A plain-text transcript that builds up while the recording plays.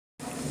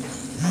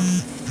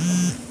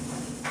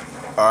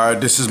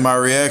Alright, this is my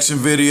reaction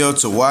video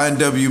to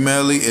Ynw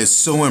Melly is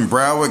suing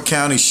Broward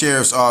County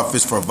Sheriff's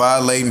Office for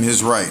violating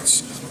his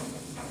rights.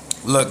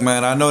 Look,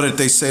 man, I know that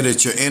they say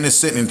that you're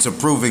innocent until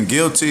proven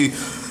guilty,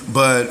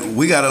 but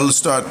we gotta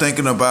start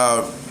thinking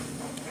about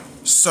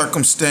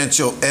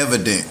circumstantial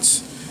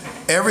evidence.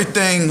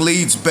 Everything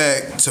leads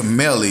back to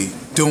Melly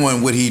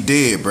doing what he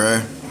did,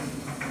 bruh.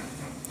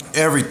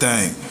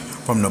 Everything.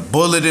 From the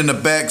bullet in the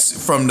back,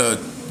 from the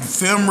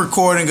film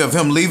recording of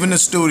him leaving the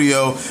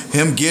studio,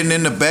 him getting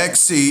in the back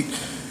seat,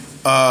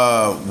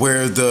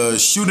 where the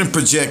shooting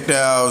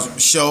projectile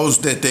shows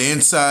that the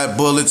inside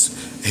bullets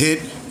hit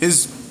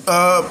his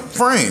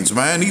friends,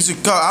 man.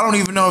 I don't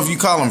even know if you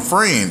call them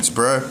friends,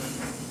 bruh.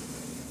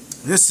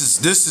 This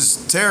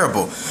is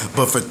terrible.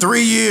 But for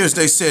 3 years,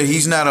 they said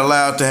he's not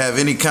allowed to have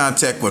any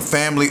contact with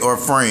family or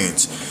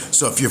friends.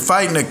 So if you're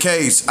fighting a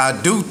case, I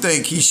do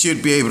think he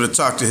should be able to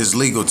talk to his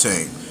legal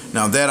team.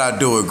 Now that I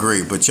do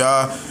agree. But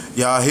y'all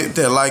hit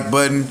that like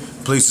button.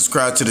 Please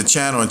subscribe to the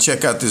channel and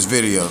check out this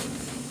video.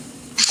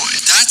 Boy,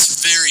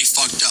 that's very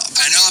fucked up.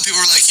 I know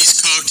people are like,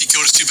 he's cooked, he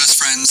killed his two best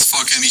friends,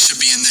 fuck him, he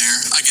should be in there.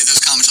 I get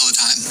those comments all the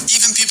time.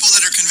 Even people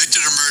that are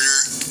convicted of murder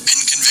and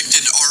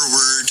convicted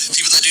R-word,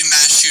 people that do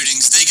mass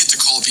shootings, they get to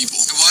call people.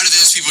 And why do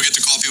those people get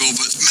to call people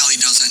but Melly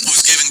doesn't?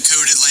 Was given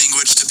coded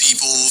language to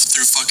people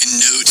through fucking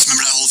notes.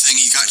 Remember that whole thing?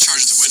 He got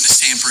charged with witness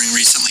tampering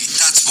recently.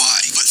 That's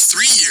why. But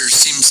 3 years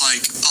seems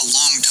like a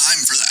long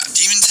time for that.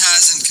 Demons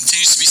has and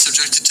continues to be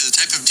subjected to the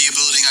type of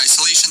debilitating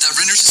isolation that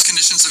renders his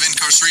conditions of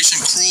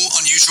incarceration cruel,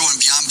 unusual,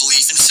 and beyond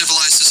belief in a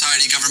civilized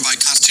society governed by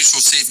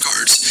constitutional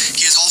safeguards.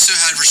 He has also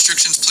had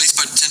restrictions placed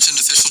by detention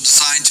officials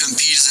designed to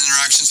impede his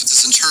interactions with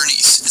his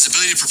attorneys, his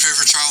ability to prepare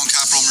for trial on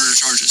capital murder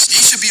charges.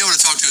 He should be able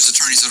to talk to his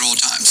attorneys at all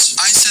times.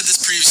 I said this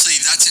previously,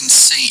 that's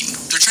insane.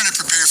 They're trying to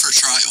prepare for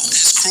trial.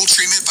 His cruel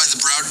treatment by the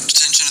Broward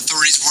detention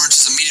authorities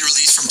warrants his immediate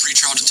release from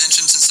pretrial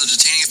detention since the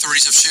detaining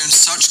authorities have shown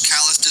such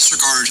callous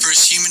disregard for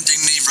his human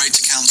dignity right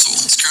to counsel.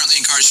 He's currently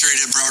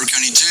incarcerated at Broward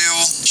County Jail.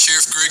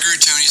 Sheriff Gregory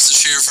Tony is the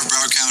sheriff of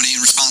Broward County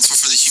and responsible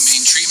for the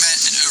humane treatment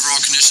and overall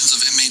conditions of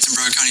inmates in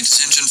Broward County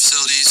detention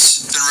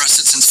facilities. Been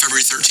arrested since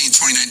February 13,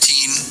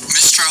 2019.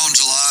 Missed trial in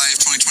July of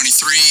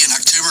 2023. In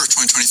October of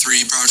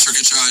 2023, Broward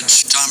Circuit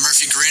Judge Don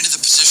Murphy granted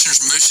the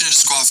petitioner's motion to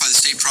disqualify the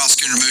state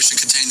prosecutor and motion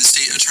containing the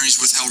state attorney's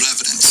withheld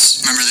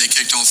evidence. Remember, they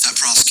kicked off that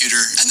prosecutor,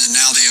 and then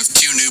now they have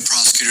 2 new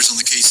prosecutors on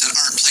the case that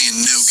aren't playing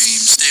no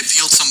games. They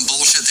appealed some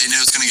bullshit they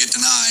know is going to get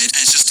denied, and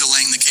it's just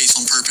delaying the case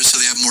on purpose so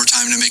they have more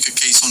time to make a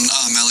case on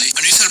Melly.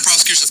 A new set of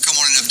prosecutors have come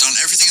on and have done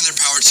everything in their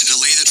power to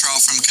delay the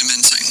trial from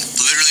commencing.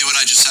 Literally what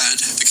I just said.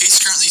 The case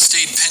currently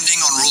stayed pending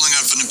on ruling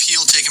of an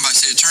appeal taken by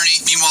state attorney.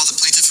 Meanwhile, the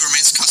plaintiff, who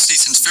remains in custody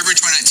since February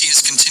 2019,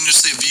 is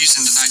continuously abused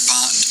and denied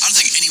bond. I don't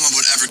think anyone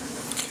would ever...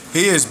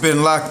 He has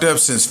been locked up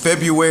since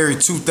February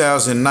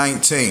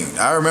 2019.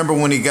 I remember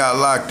when he got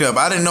locked up.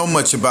 I didn't know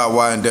much about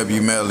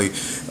Ynw Melly.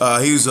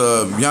 He was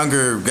a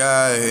younger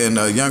guy in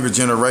a younger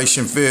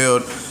generation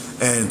field.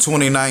 In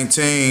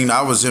 2019,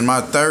 I was in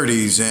my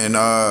 30s, and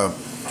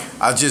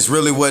I just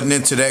really wasn't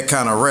into that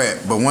kind of rap.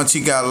 But once he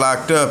got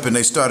locked up and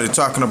they started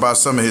talking about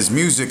some of his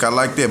music, I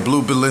like that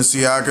Blue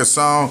Balenciaga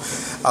song.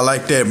 I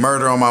like that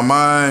Murder on My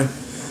Mind.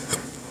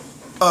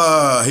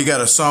 He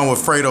got a song with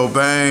Fredo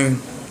Bang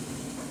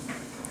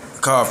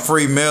called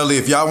Free Melly.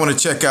 If y'all want to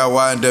check out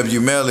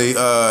Ynw Melly,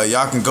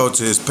 y'all can go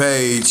to his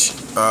page.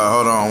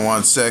 Hold on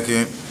one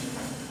second.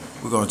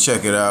 We're going to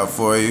check it out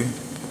for you.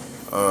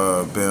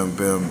 Bam,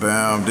 bam,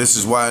 bam. This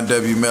is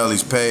Ynw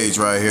Melly's page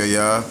right here,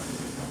 y'all.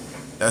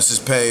 That's his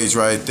page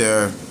right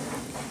there.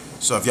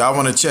 So if y'all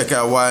want to check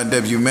out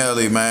Ynw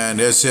Melly, man,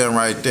 that's him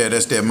right there.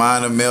 That's that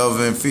Minor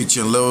Melvin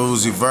featuring Lil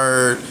Uzi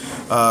Vert.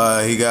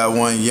 He got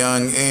one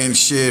Young and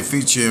shit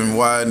featuring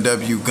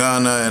YNW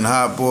Gunna and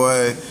Hot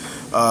Boy.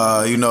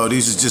 You know,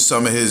 these are just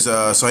some of his,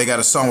 so he got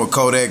a song with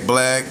Kodak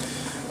Black.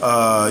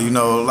 You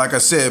know, like I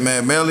said,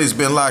 man, Melly's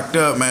been locked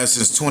up, man,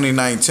 since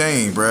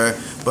 2019, bruh.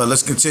 But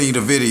let's continue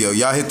the video.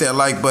 Y'all hit that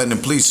like button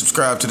and please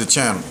subscribe to the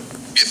channel.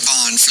 Get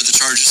bond for the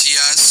charges he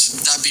has.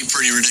 That'd be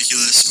pretty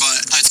ridiculous, but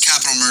it's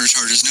capital murder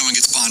charges. No one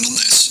gets bond on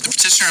this. The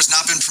petitioner has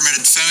not been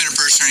permitted phone in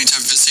person or any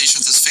type of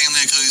visitation with his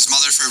family, including his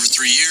mother, for over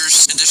 3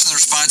 years. In addition, the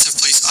respondents have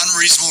placed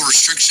unreasonable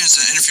restrictions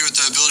and interfere with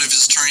the ability of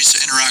his attorneys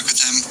to interact with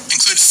him,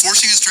 include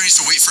forcing his attorneys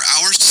to wait for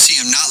hours to see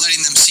him, not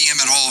letting them see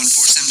him at all, and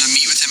force them to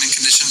meet with him in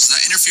conditions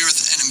that interfere with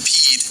and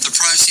impede the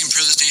privacy and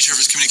privileged nature of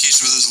his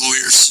communication with his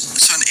lawyers.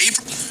 So in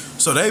April...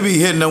 So they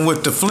be hitting him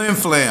with the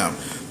flim-flam.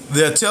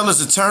 They'll tell his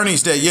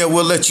attorneys that, yeah,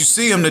 we'll let you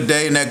see him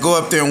today, and that go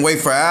up there and wait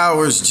for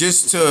hours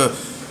just to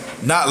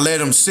not let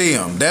him see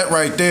him. That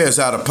right there is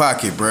out of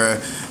pocket, bruh.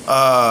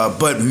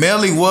 But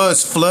Melly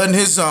was flooding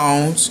his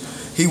zones.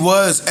 He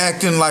was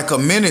acting like a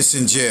menace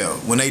in jail.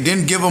 When they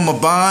didn't give him a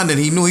bond and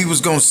he knew he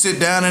was going to sit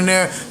down in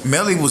there,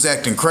 Melly was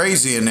acting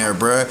crazy in there,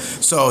 bruh.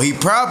 So he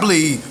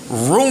probably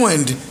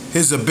ruined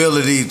his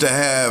ability to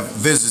have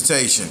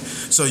visitation.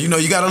 So, you know,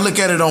 you got to look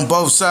at it on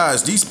both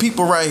sides. These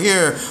people right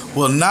here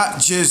will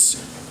not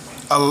just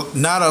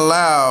not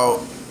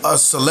allow a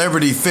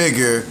celebrity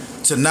figure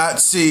to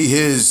not see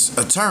his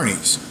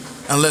attorneys.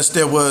 unless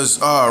there was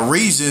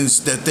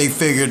reasons that they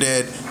figured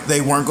that they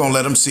weren't going to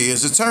let him see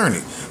his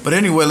attorney. But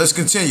anyway, let's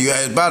continue.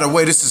 By the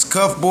way, this is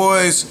Cuff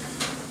Boys.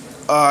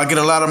 I get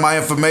a lot of my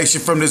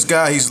information from this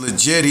guy. He's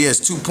legit. He has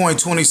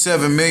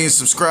 2.27 million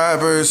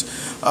subscribers.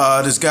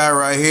 This guy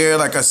right here,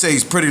 like I say,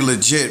 he's pretty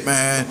legit,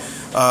 man.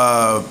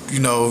 You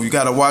know, you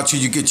got to watch who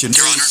you get your news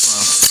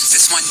from.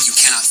 This one you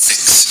cannot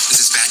fix. This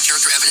is bad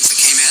character evidence that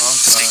came in. The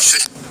state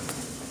should.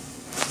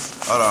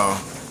 Hold on.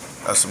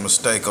 That's a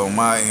mistake on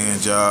my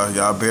end, y'all.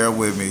 Y'all bear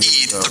with me.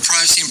 The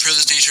privacy and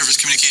privileged nature of his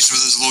communication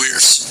with his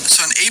lawyers.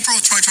 So in April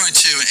of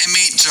 2022, an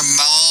inmate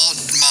Jamal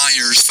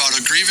Myers filed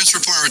a grievance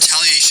report in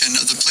retaliation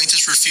of the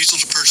plaintiff's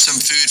refusal to purchase him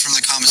food from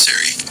the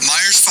commissary.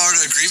 Myers filed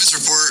a grievance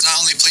report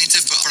not only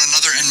plaintiff but for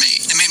another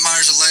inmate. Inmate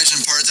Myers alleged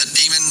in part that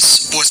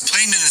Demons was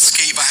planning an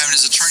escape by having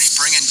his attorney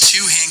bring in 2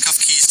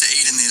 handcuff keys to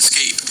aid in the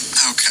escape.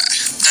 Okay,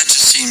 that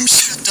just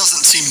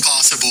doesn't seem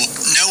possible.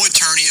 No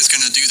attorney is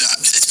going to do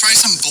that. It's probably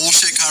some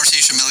bullshit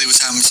conversation Melly was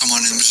having with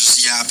someone and was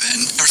just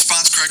yapping. The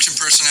response correction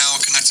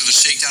personnel conducted a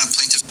shakedown of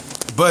plaintiff.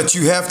 But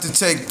you have to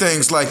take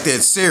things like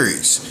that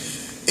serious.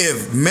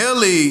 If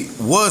Melly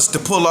was to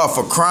pull off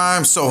a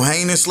crime so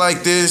heinous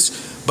like this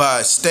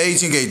by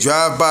staging a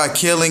drive-by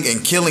killing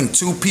and killing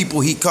 2 people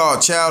he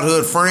called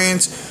childhood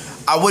friends,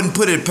 I wouldn't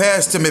put it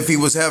past him if he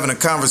was having a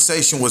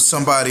conversation with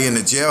somebody in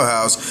the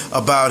jailhouse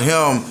about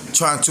him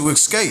trying to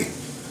escape.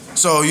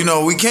 So, you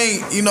know, we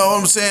can't, you know what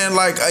I'm saying?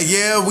 Like,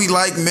 yeah, we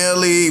like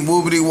Melly,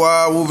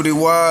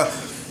 woobity-wah,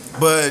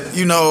 but,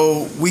 you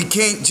know, we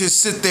can't just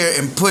sit there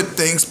and put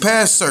things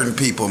past certain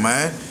people,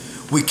 man.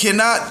 We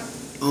cannot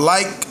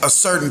like a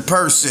certain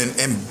person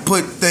and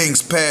put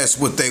things past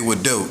what they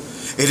would do.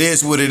 It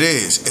is what it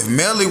is. If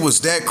Melly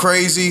was that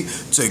crazy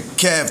to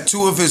have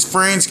 2 of his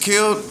friends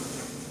killed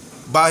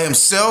by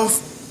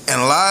himself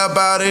and lie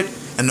about it,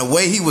 and the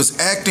way he was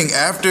acting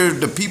after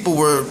the people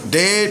were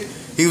dead,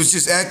 he was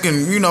just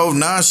acting, you know,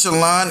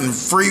 nonchalant and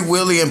free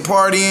willy and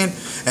partying.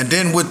 And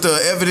then with the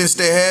evidence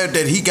they had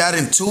that he got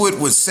into it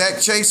with Sack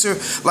Chaser,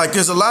 like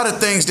there's a lot of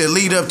things that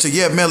lead up to,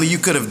 yeah, Melly, you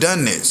could have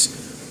done this.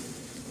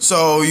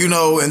 So, you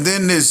know, and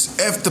then this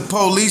F the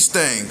police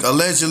thing,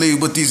 allegedly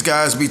what these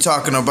guys be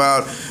talking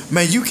about.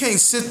 Man, you can't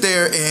sit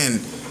there and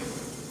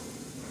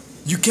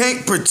you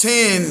can't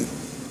pretend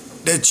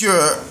that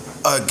you're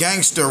a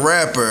gangster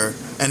rapper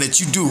and that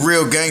you do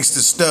real gangster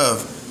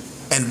stuff.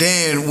 And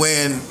then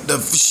when the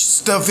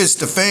stuff hits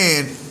the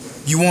fan,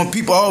 you want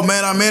people, oh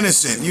man, I'm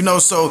innocent. You know,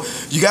 so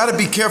you got to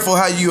be careful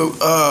how you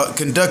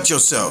conduct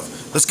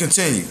yourself. Let's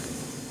continue.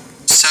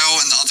 Cell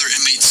and the other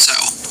inmate's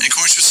cell. In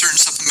accordance with certain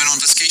supplemental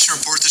investigation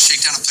report, the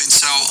shakedown of Plain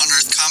Cell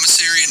unearthed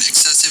commissary and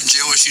excessive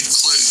jail-issued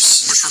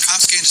clues, which were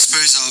confiscated and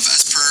disposed of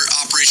as per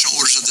operational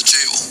orders of the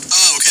jail.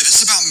 Oh, okay, this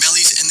is about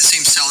Melly's in the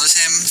same cell as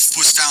him,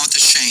 was found with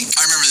the shank.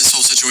 I remember this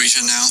whole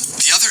situation now.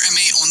 The other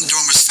inmate on the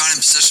dorm was found in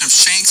possession of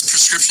shanks,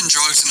 prescription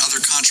drugs, and other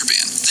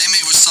contraband. The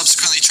inmate was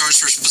subsequently charged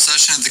for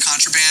possession of the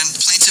contraband.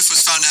 The plaintiff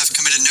was found to have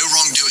committed no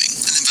wrongdoing,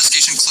 and the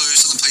investigation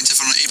closed on the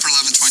plaintiff on April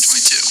 11,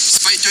 2022.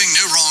 Despite doing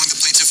no wrong,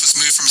 the plaintiff was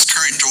moved from his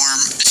current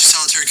dorm into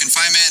solitary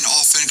confinement, and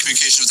all phone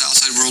communication with the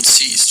outside world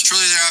ceased.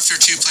 Shortly thereafter,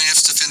 2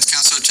 plaintiffs' defense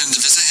counsel attended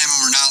to visit him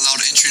and were not allowed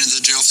entry into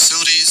the jail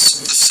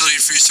facilities. The facility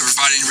refused to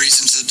provide any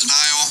reason to the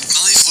denial.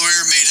 Melly's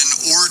lawyer made an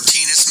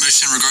Ortinis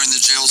motion regarding the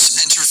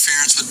jail's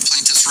interference with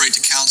plaintiff's right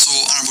to counsel.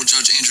 Honorable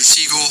Judge Andrew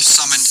Siegel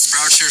summoned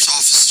Broward Sheriff's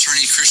Office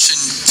Attorney Christian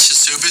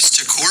Tisobis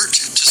to court.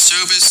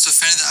 Tisobis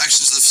defended the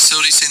actions of the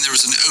facility, saying there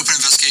was an open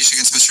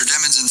investigation against Mr.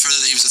 Demmons and further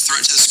that he was a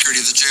threat to the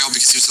security of the jail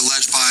because he was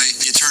alleged by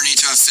the attorney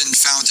to have been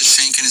found with a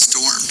shank in his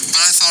dorm.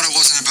 But I thought it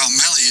wasn't about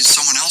Melly.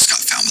 Someone else got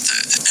found with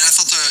it. And I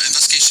thought the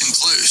investigation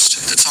closed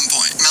at some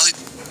point. Melly.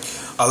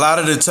 A lot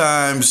of the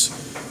times,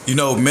 you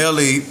know,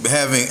 Melly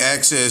having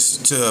access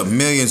to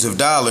millions of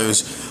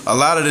dollars, a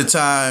lot of the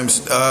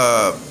times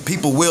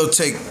people will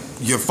take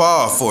your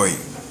fall for you.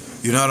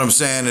 You know what I'm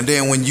saying? And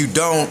then when you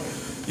don't,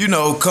 you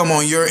know, come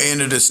on your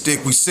end of the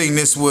stick. We seen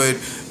this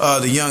with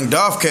the Young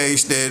Dolph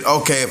case that,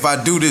 okay, if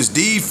I do this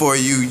deed for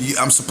you,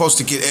 I'm supposed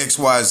to get X,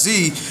 Y,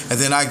 Z, and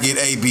then I get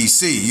A, B,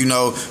 C. You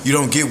know, you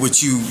don't get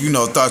what you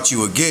know, thought you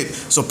would get.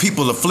 So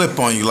people will flip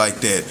on you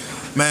like that.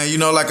 Man, you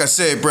know, like I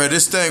said, bro,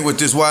 this thing with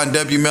this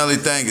Ynw Melly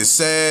thing is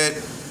sad.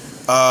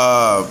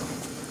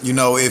 You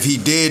know, if he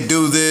did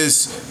do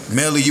this,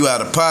 Melly, you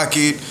out of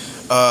pocket.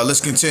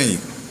 Let's continue.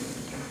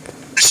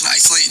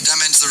 Isolate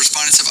Demmons. The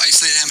respondents have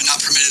isolated him and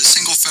not permitted a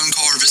single phone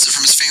call or visit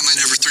from his family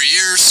in over 3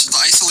 years. The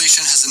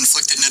isolation has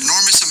inflicted an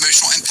enormous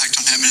emotional impact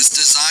on him and is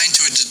designed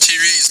to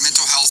deteriorate his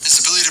mental health and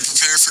his ability to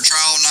prepare for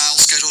trial now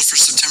scheduled for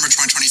September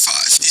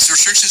 2025. These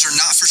restrictions are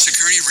not for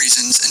security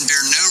reasons and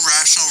bear no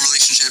rational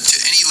relationship to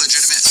any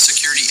legitimate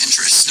security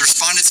interests. The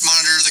respondents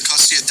monitor the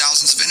custody of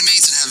thousands of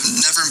inmates and have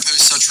never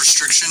imposed such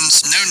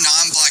restrictions. No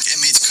non-black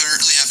inmates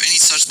currently have any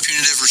such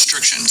punitive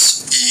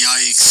restrictions.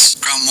 Yikes.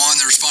 Ground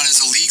 1, the respondent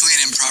has illegally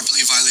and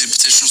improperly violated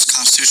petitioner's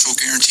constitutional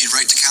guaranteed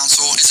right to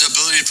counsel and his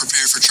ability to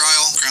prepare for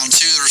trial. Ground 2,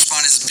 the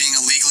respondent is being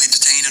illegally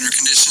detained under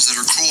conditions that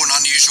are cruel and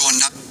unusual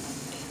and not...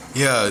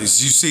 Yeah, you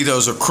see,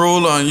 those are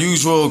cruel,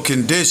 unusual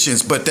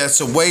conditions, but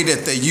that's a way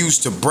that they use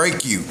to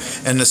break you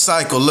in the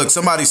cycle. Look,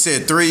 somebody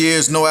said 3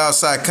 years, no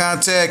outside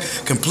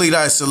contact, complete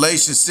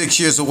isolation, 6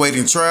 years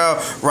awaiting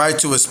trial, right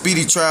to a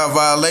speedy trial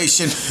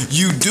violation.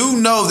 You do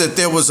know that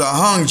there was a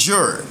hung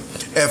juror.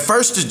 At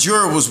first, the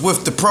juror was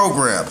with the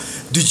program.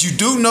 Did you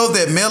do know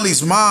that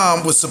Melly's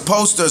mom was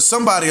supposed to,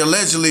 somebody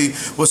allegedly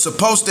was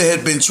supposed to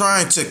have been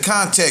trying to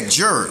contact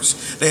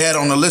jurors? They had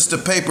on a list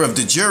of paper of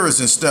the jurors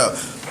and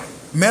stuff.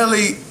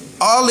 Melly,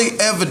 all the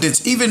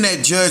evidence, even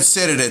that judge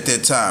said it at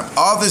that time,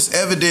 all this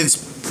evidence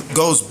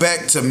goes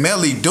back to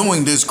Melly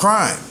doing this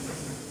crime.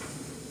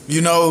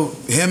 You know,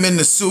 him in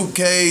the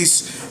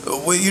suitcase,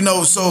 you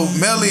know, so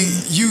Melly,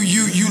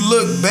 you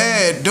look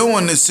bad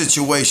doing this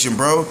situation,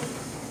 bro.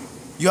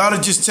 You ought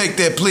to just take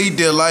that plea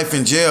deal, life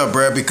in jail,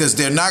 bro, because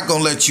they're not going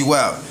to let you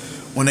out.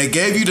 When they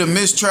gave you the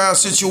mistrial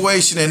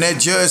situation and that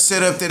judge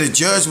set up there, the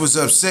judge was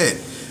upset.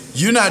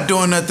 You're not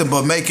doing nothing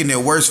but making it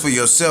worse for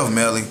yourself,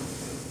 Melly.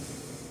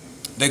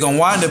 They're going to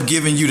wind up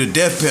giving you the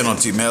death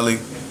penalty, Melly,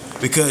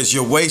 because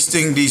you're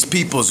wasting these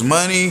people's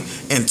money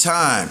and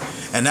time.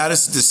 And now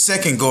this is the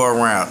second go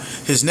around.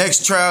 His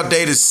next trial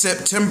date is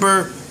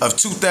September of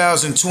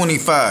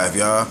 2025,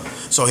 y'all.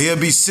 So he'll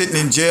be sitting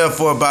in jail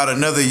for about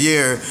another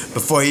year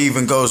before he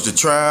even goes to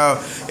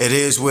trial. It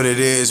is what it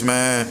is,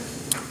 man.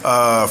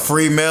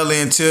 Free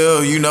Melly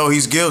until you know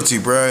he's guilty,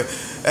 bruh.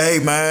 Hey,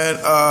 man,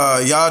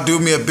 y'all do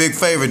me a big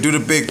favor. Do the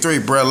big three,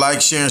 bruh.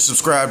 Like, share, and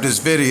subscribe to this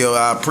video.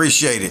 I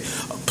appreciate it.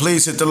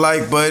 Please hit the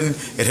like button.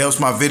 It helps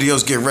my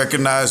videos get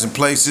recognized in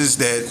places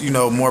that, you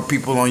know, more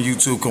people on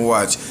YouTube can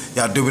watch.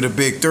 Y'all do me the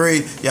big three.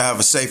 Y'all have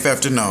a safe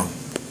afternoon.